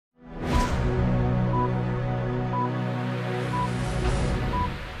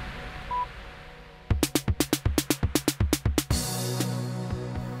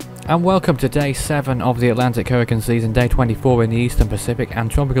And welcome to day 7 of the Atlantic hurricane season, day 24 in the eastern Pacific,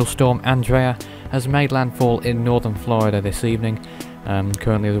 and Tropical Storm Andrea has made landfall in northern Florida this evening.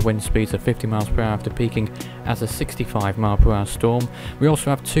 Currently the wind speeds are 50 miles per hour after peaking as a 65 mile per hour storm. We also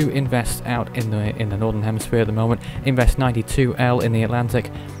have 2 invests out in the northern hemisphere at the moment. Invest 92L in the Atlantic,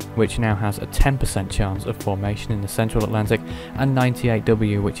 which now has a 10% chance of formation in the central Atlantic, and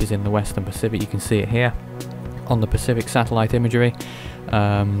 98W, which is in the western Pacific. You can see it here on the Pacific satellite imagery,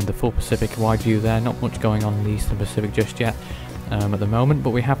 the full Pacific wide view there. Not much going on in the eastern Pacific just yet at the moment, but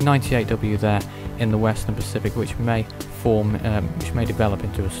we have 98W there in the western Pacific, which may develop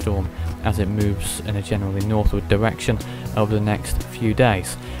into a storm as it moves in a generally northward direction over the next few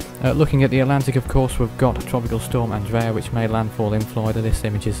days. Looking at the Atlantic, of course, we've got Tropical Storm Andrea, which made landfall in Florida. This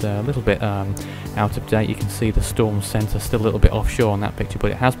image is a little bit out of date. You can see the storm centre still a little bit offshore on that picture,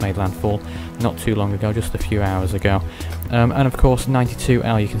 but it has made landfall not too long ago, just a few hours ago. And of course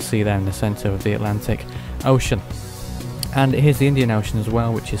 92L you can see there in the centre of the Atlantic Ocean. And here's the Indian Ocean as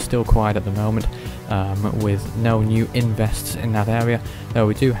well, which is still quiet at the moment, with no new invests in that area, though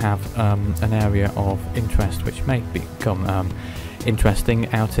we do have an area of interest which may become interesting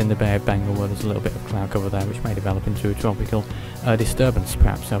out in the Bay of Bengal, where there's a little bit of cloud cover there, which may develop into a tropical disturbance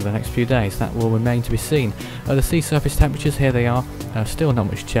perhaps over the next few days. That will remain to be seen. The sea surface temperatures, here they are, still not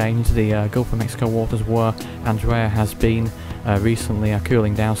much change. The Gulf of Mexico waters were, Andrea has been recently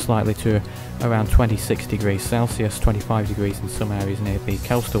cooling down slightly to around 26 degrees Celsius, 25 degrees in some areas near the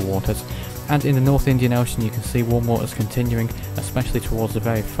coastal waters. And in the North Indian Ocean you can see warm waters continuing, especially towards the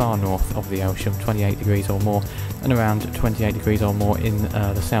very far north of the ocean, 28 degrees or more, and around 28 degrees or more in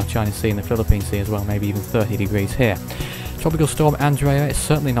the South China Sea and the Philippine Sea as well, maybe even 30 degrees here. Tropical Storm Andrea is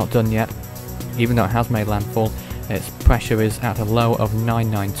certainly not done yet, even though it has made landfall. Its pressure is at a low of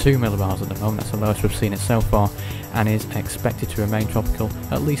 992 millibars at the moment. That's the lowest we've seen it so far, and is expected to remain tropical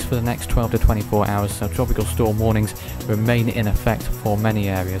at least for the next 12 to 24 hours, so tropical storm warnings remain in effect for many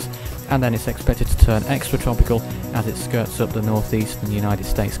areas. And then it's expected to turn extratropical as it skirts up the northeastern United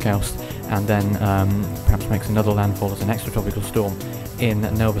States coast, and then perhaps makes another landfall as an extratropical storm in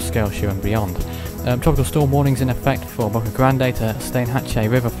Nova Scotia and beyond. Tropical storm warnings in effect for Boca Grande to Steinhatchee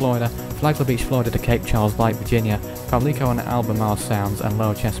River, Florida, Flagler Beach, Florida to Cape Charles Light, Virginia, Pamlico and Albemarle Sounds, and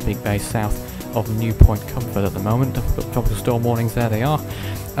Lower Chesapeake Bay south of New Point Comfort at the moment. Tropical storm warnings, there they are.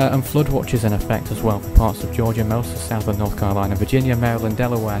 And flood watches in effect as well for parts of Georgia, most of southern North Carolina, Virginia, Maryland,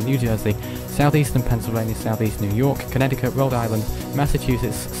 Delaware, New Jersey, southeastern Pennsylvania, southeast New York, Connecticut, Rhode Island,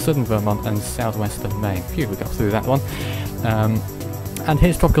 Massachusetts, southern Vermont, and southwestern Maine. Phew, we got through that one. And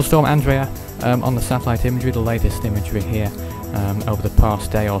here's Tropical Storm Andrea on the satellite imagery, the latest imagery here over the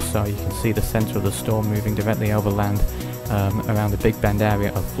past day or so. You can see the centre of the storm moving directly over land around the Big Bend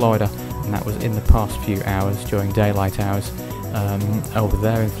area of Florida, and that was in the past few hours during daylight hours. Over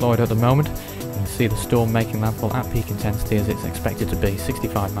there in Florida at the moment, you can see the storm making landfall at peak intensity as it's expected to be,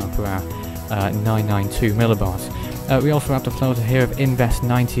 65 mile per hour, 992 millibars. We also have the floater here of Invest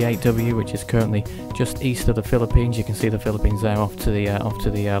 98W, which is currently just east of the Philippines. You can see the Philippines there off to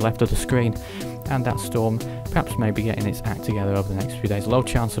the left of the screen, and that storm perhaps may be getting its act together over the next few days. Low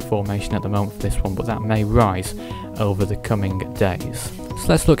chance of formation at the moment for this one, but that may rise over the coming days. So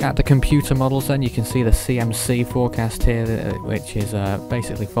let's look at the computer models then. You can see the CMC forecast here, which is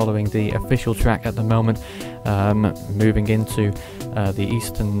basically following the official track at the moment, moving into the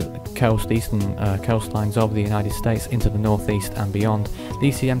eastern coastlines of the United States into the northeast and beyond. The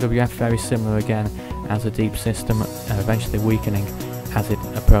ECMWF very similar again as a deep system, eventually weakening as it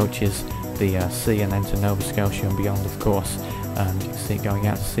approaches the sea and then to Nova Scotia and beyond, of course. You can see it going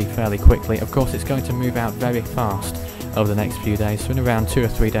out to sea fairly quickly. Of course it's going to move out very fast over the next few days, so in around 2 or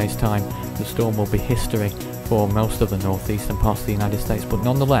 3 days time the storm will be history for most of the northeastern parts of the United States, but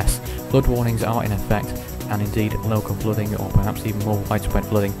nonetheless flood warnings are in effect, and indeed local flooding, or perhaps even more widespread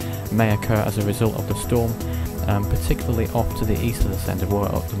flooding, may occur as a result of the storm, particularly off to the east of the centre, where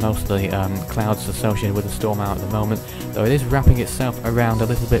most of the clouds associated with the storm are at the moment, though it is wrapping itself around a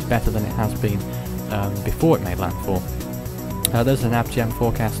little bit better than it has been before it made landfall. There's an AbGem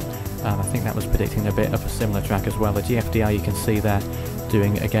forecast. I think that was predicting a bit of a similar track as well. The GFDR you can see there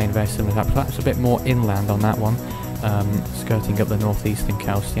doing again very similar track, perhaps a bit more inland on that one, skirting up the northeastern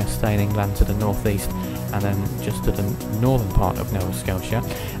coast, yes, staying inland to the northeast, and then just to the northern part of Nova Scotia.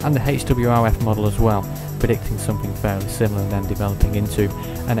 And the HWRF model as well, predicting something fairly similar and then developing into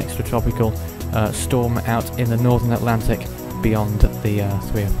an extratropical storm out in the northern Atlantic beyond the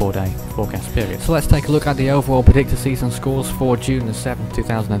 3 or 4 day forecast period. So let's take a look at the overall Predictor season scores for June the 7th,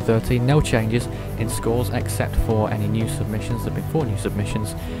 2013. No changes in scores except for any new submissions. There have been 4 new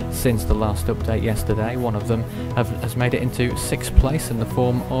submissions since the last update yesterday. One of them has made it into 6th place in the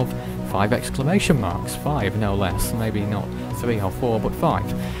form of 5 exclamation marks. 5 no less, maybe not 3 or 4 but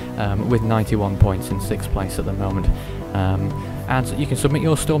 5, with 91 points in 6th place at the moment. And you can submit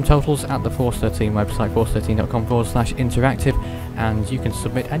your storm totals at the Force 13 website, force13.com/interactive, and you can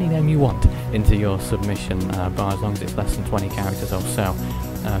submit any name you want into your submission, bar as long as it's less than 20 characters or so,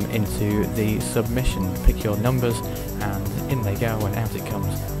 into the submission. Pick your numbers and in they go, and out it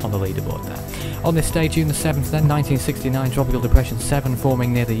comes on the leaderboard there. On this day, June the 7th then, 1969, Tropical Depression 7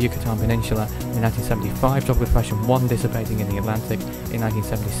 forming near the Yucatan Peninsula. In 1975, Tropical Depression 1 dissipating in the Atlantic. In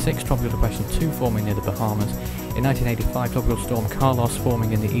 1976, Tropical Depression 2 forming near the Bahamas. In 1985, Tropical Storm Carlos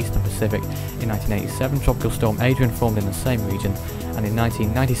forming in the Eastern Pacific. In 1987, Tropical Storm Adrian formed in the same region. And in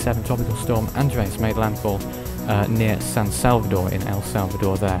 1997, Tropical Storm Andrea made landfall near San Salvador in El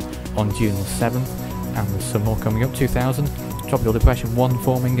Salvador there on June the 7th. And there's some more coming up. 2000, Tropical Depression 1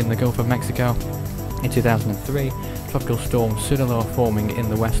 forming in the Gulf of Mexico. In 2003, Tropical Storm Sunilor forming in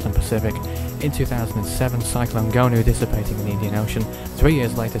the Western Pacific. In 2007, Cyclone Gonu dissipating in the Indian Ocean. 3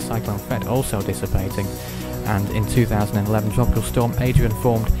 years later, Cyclone Fed also dissipating. And in 2011, Tropical Storm Adrian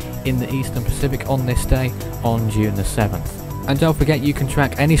formed in the Eastern Pacific on this day, on June the 7th. And don't forget, you can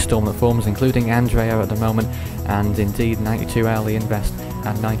track any storm that forms, including Andrea at the moment, and indeed 92L, the Invest,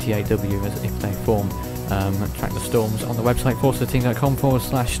 and 98W as if they form. Track the storms on the website,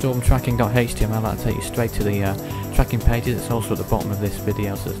 force13.com/stormtracking.html. That'll take you straight to the tracking pages. It's also at the bottom of this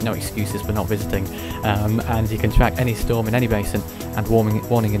video, so there's no excuses for not visiting. And you can track any storm in any basin, and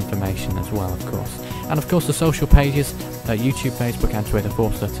warning information as well, of course. And of course the social pages, YouTube, Facebook and Twitter,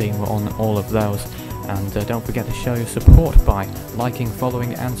 Force 13, we're on all of those. And don't forget to show your support by liking,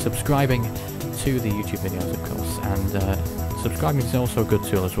 following and subscribing to the YouTube videos, of course. And subscribing is also a good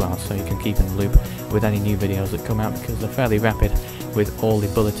tool as well, so you can keep in the loop with any new videos that come out, because they're fairly rapid with all the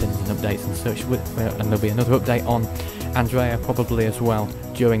bulletins and updates and such. And there'll be another update on Andrea probably as well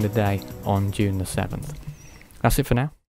during the day on June the 7th. That's it for now.